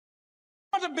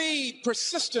got to be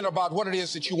persistent about what it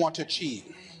is that you want to achieve.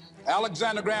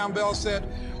 Alexander Graham Bell said,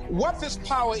 "What this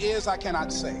power is, I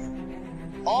cannot say.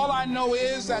 All I know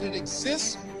is that it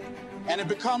exists, and it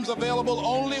becomes available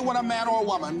only when a man or a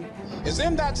woman is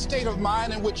in that state of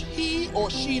mind in which he or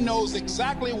she knows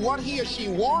exactly what he or she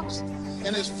wants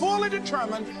and is fully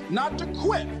determined not to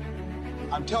quit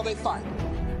until they find it."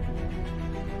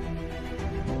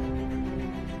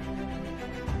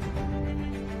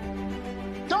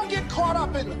 Don't get caught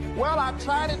up in, well, I've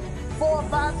tried it 4 or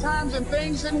 5 times and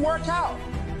things didn't work out.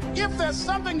 If there's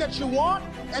something that you want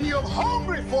and you're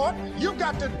hungry for it, you've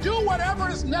got to do whatever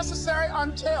is necessary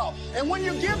until. And when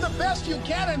you give the best you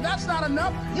can and that's not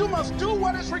enough, you must do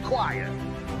what is required.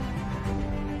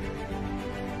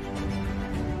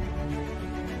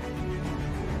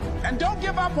 And don't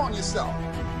give up on yourself.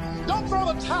 Don't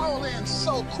throw the towel in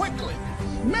so quickly.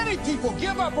 Many people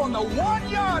give up on the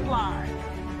 1-yard line.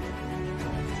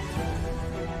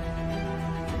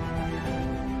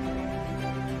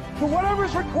 Do whatever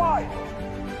is required.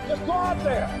 Just go out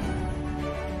there.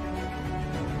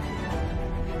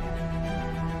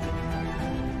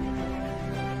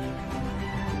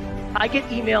 I get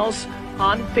emails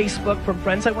on Facebook from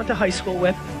friends I went to high school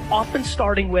with, often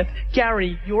starting with,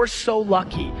 "Gary, you're so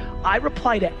lucky." I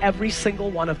reply to every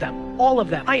single one of them, all of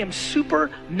them. I am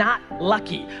super not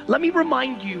lucky. Let me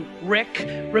remind you, Rick,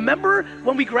 remember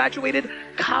when we graduated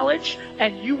college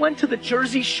and you went to the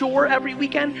Jersey Shore every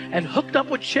weekend and hooked up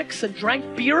with chicks and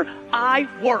drank beer? I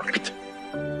worked.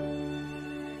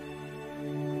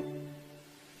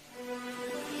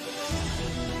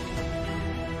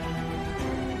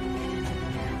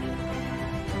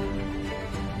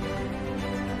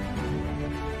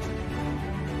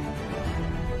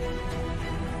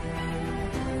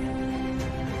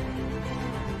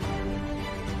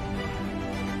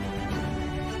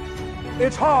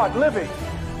 It's hard living.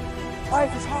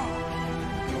 Life is hard.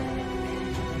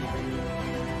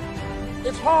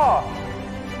 It's hard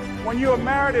when you're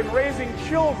married and raising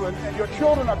children and your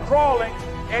children are crawling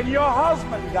and your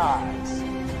husband dies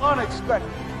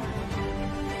unexpectedly.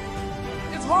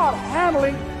 It's hard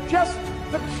handling just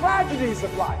the tragedies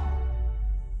of life.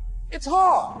 It's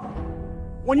hard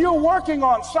when you're working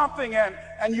on something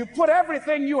and you put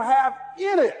everything you have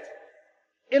in it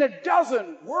and it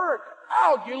doesn't work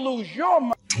out, you lose your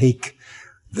mind. Take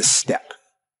the step.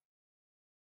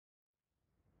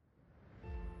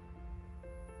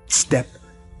 Step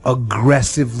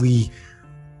aggressively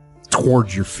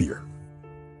towards your fear.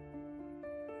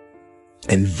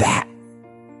 And that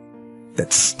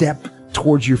step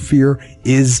towards your fear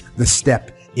is the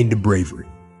step into bravery.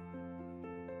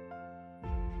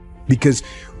 Because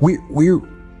we're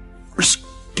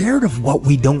scared of what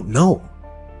we don't know.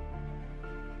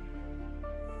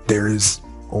 There is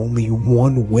only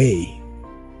one way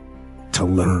to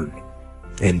learn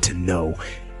and to know,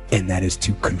 and that is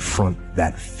to confront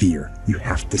that fear. You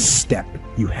have to step,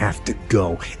 you have to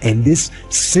go. And this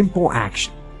simple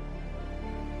action,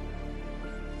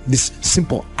 this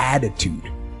simple attitude,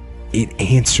 it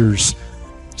answers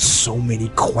so many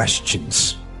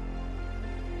questions.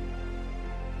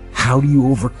 How do you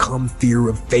overcome fear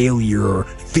of failure or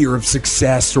fear of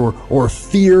success or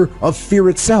fear of fear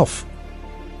itself?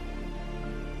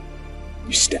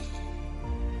 You step.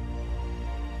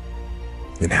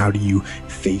 And how do you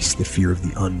face the fear of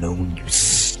the unknown? You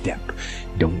step.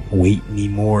 Don't wait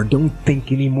anymore. Don't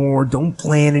think anymore. Don't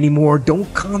plan anymore.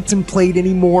 Don't contemplate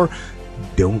anymore.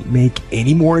 Don't make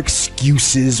any more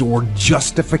excuses or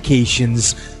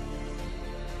justifications.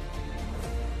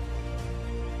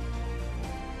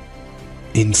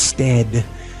 Instead,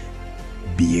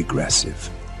 be aggressive.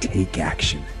 Take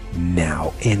action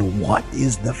now. And what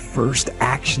is the first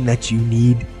action that you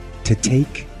need to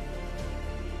take?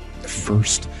 The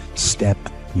first step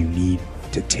you need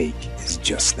to take is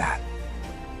just that.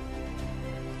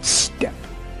 Step.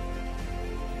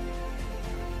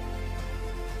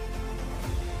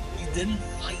 You didn't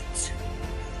fight.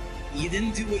 You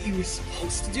didn't do what you were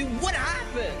supposed to do. What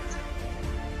happened?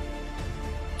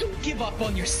 Don't give up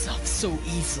on yourself so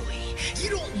easily. You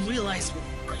don't realize what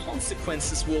the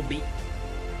consequences will be.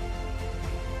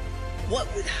 What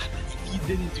would happen if you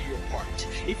didn't do your part?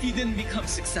 If you didn't become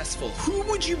successful? Who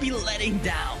would you be letting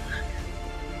down?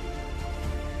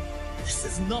 This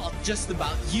is not just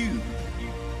about you.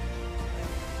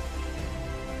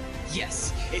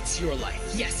 Yes, it's your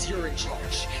life. Yes, you're in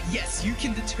charge. Yes, you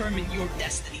can determine your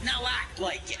destiny. Now act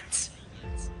like it.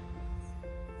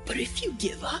 But if you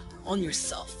give up on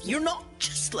yourself, you're not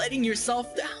just letting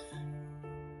yourself down.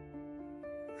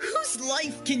 Whose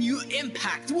life can you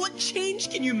impact? What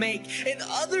change can you make in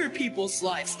other people's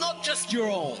lives, not just your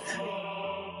own?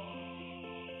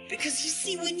 Because you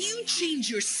see, when you change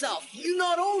yourself, you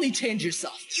not only change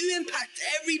yourself, you impact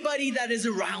everybody that is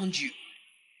around you.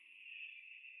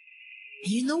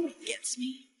 And you know what gets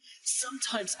me?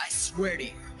 Sometimes, I swear to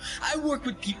you, I work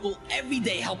with people every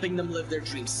day helping them live their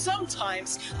dreams.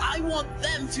 Sometimes, I want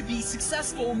them to be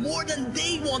successful more than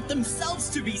they want themselves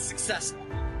to be successful.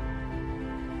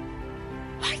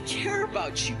 I care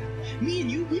about you. Me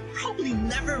and you, we probably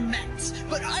never met,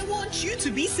 but I want you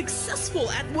to be successful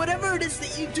at whatever it is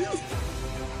that you do.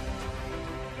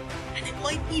 And it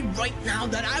might be right now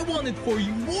that I want it for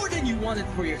you more than you want it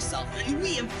for yourself, and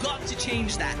we have got to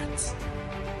change that.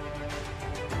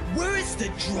 Where is the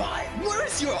drive? Where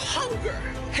is your hunger?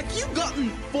 Have you gotten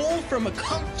full from a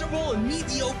comfortable and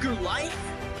mediocre life?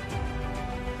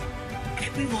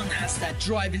 Everyone has that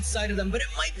drive inside of them, but it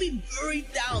might be buried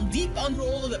down deep under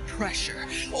all of the pressure,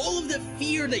 all of the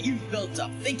fear that you've built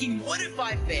up, thinking, what if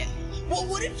I fail? Well,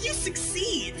 what if you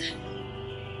succeed?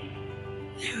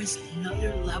 There is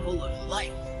another level of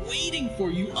life waiting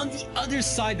for you on the other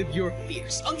side of your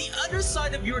fears, on the other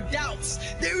side of your doubts.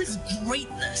 There is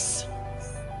greatness.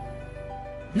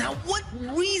 Now, what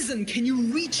reason can you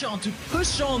reach on to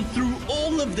push on through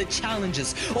all of the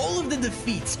challenges, all of the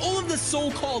defeats, all of the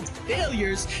so-called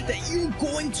failures that you're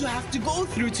going to have to go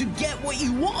through to get what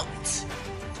you want?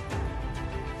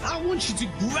 I want you to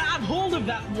grab hold of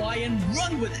that why and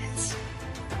run with it.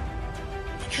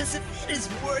 Because if it is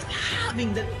worth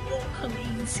having, then it won't come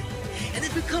easy. And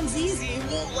if it comes easy,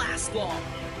 it won't last long.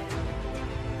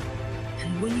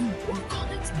 And when you work on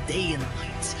it day and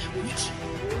night, when you keep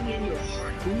pouring in your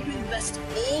heart, when you invest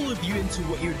all of you into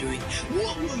what you're doing,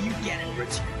 what will you get in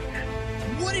return?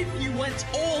 What if you went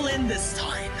all in this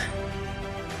time?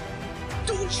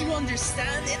 Don't you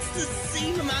understand? It's the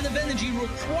same amount of energy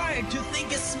required to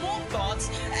think a small thought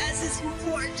as is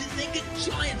required to think a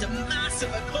giant, a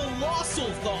massive, a colossal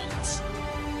thought.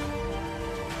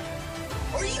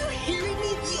 Are you hearing me?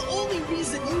 The only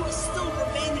reason you are still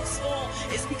remaining small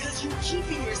is because you're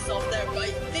keeping yourself there by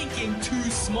thinking too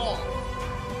small.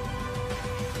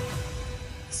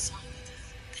 Decide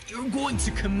that you're going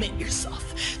to commit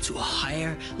yourself to a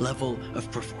higher level of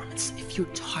performance. If you're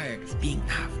tired of being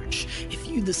average, if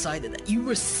you decided that you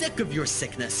were sick of your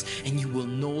sickness and you will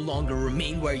no longer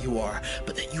remain where you are,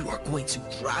 but that you are going to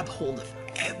grab hold of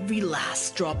every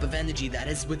last drop of energy that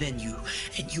is within you,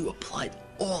 and you applied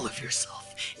all of yourself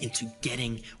into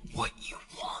getting what you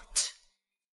want.